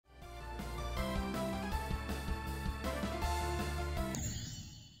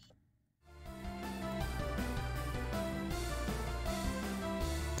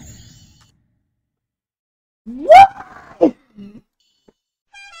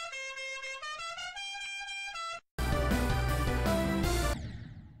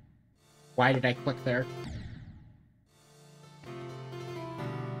Why did I click there?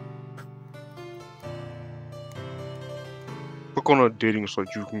 Click on a dating site,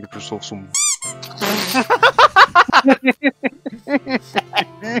 you can get yourself some.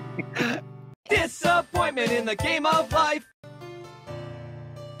 Disappointment in the game of life.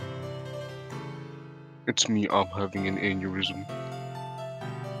 It's me, I'm having an aneurysm.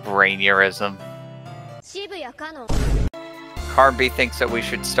 Brainurism. Harby thinks that we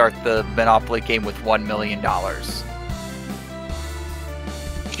should start the Monopoly game with $1 million.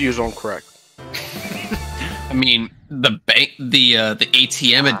 He is on crack. I mean, the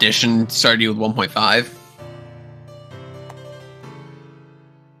ATM edition started you with 1.5.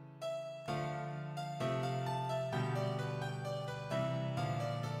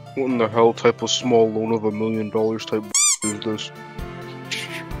 What in the hell type of small loan of $1 million type is this?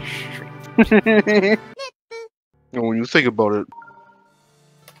 And when you think about it,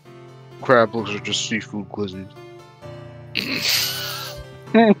 crab looks are just seafood glizzies.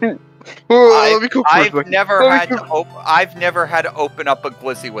 I've never had to open up a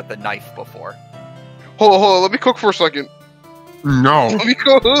glizzy with a knife before. Hold on, let me cook for a second. No. Let me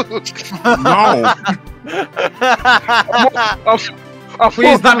cook. No.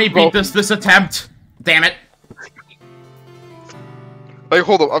 Please let me beat this attempt. Damn it. Like,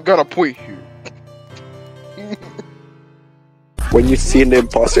 hold up, I've got a point here. When you see the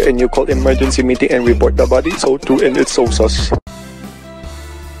imposter and you call emergency meeting and report the body, so too, and it's so sus.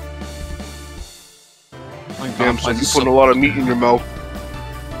 Damn, son, you putting a lot of meat in your mouth.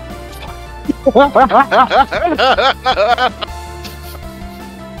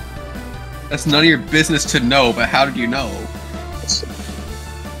 That's none of your business to know, but how did you know?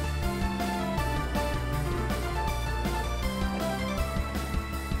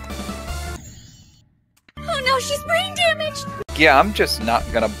 Oh no, she's brain damaged! Yeah, I'm just not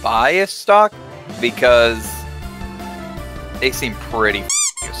gonna buy a stock because they seem pretty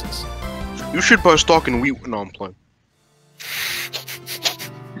useless. You should buy stock in wheat. No, I'm playing.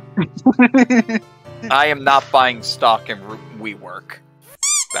 I am not buying stock in WeWork.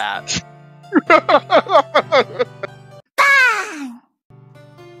 That.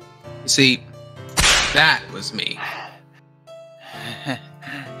 See, that was me.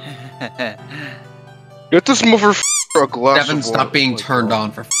 Get this motherfucker a glass Devon, of stop water. being turned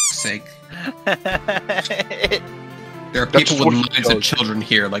on for f***'s sake. There are people with minds of children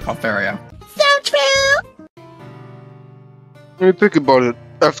here, like Alfaria. So true! I mean, think about it.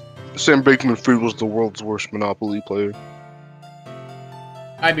 Sam Bankman-Fried was the world's worst Monopoly player.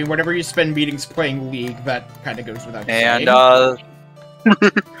 I mean, whenever you spend meetings playing League, that kind of goes without saying.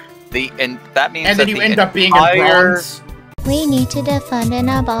 And that means and that then you end up being in bronze. We need to defund and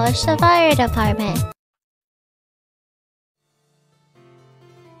abolish the fire department.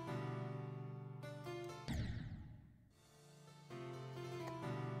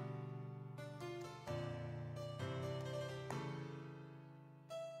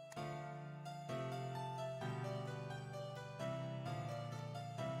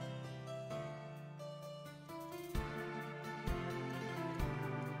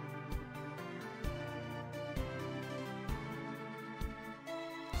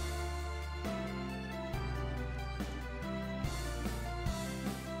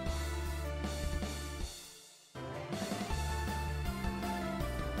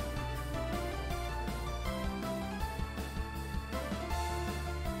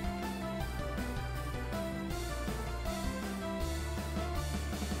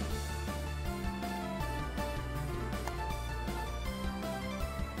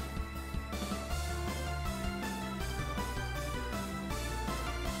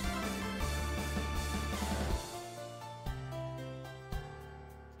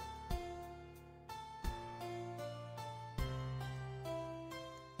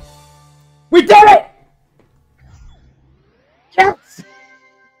 We did it! Yes!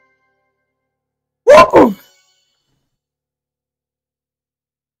 Woo!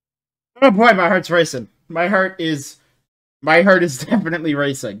 Oh boy, my heart's racing. My heart is definitely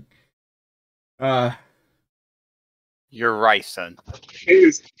racing. You're ricin'.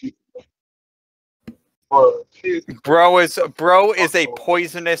 Bro is a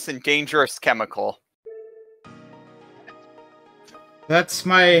poisonous and dangerous chemical. That's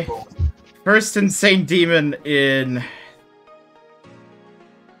my first insane demon in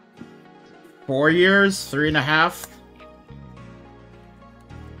 4 years, 3.5.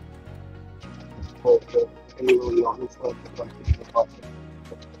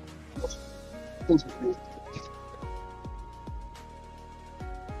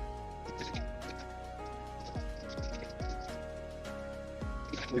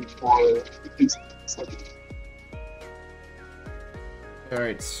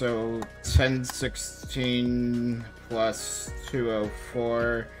 Alright, so 1016 plus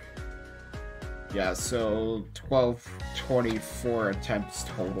 204. Yeah, so 1224 attempts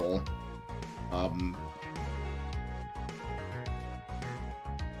total.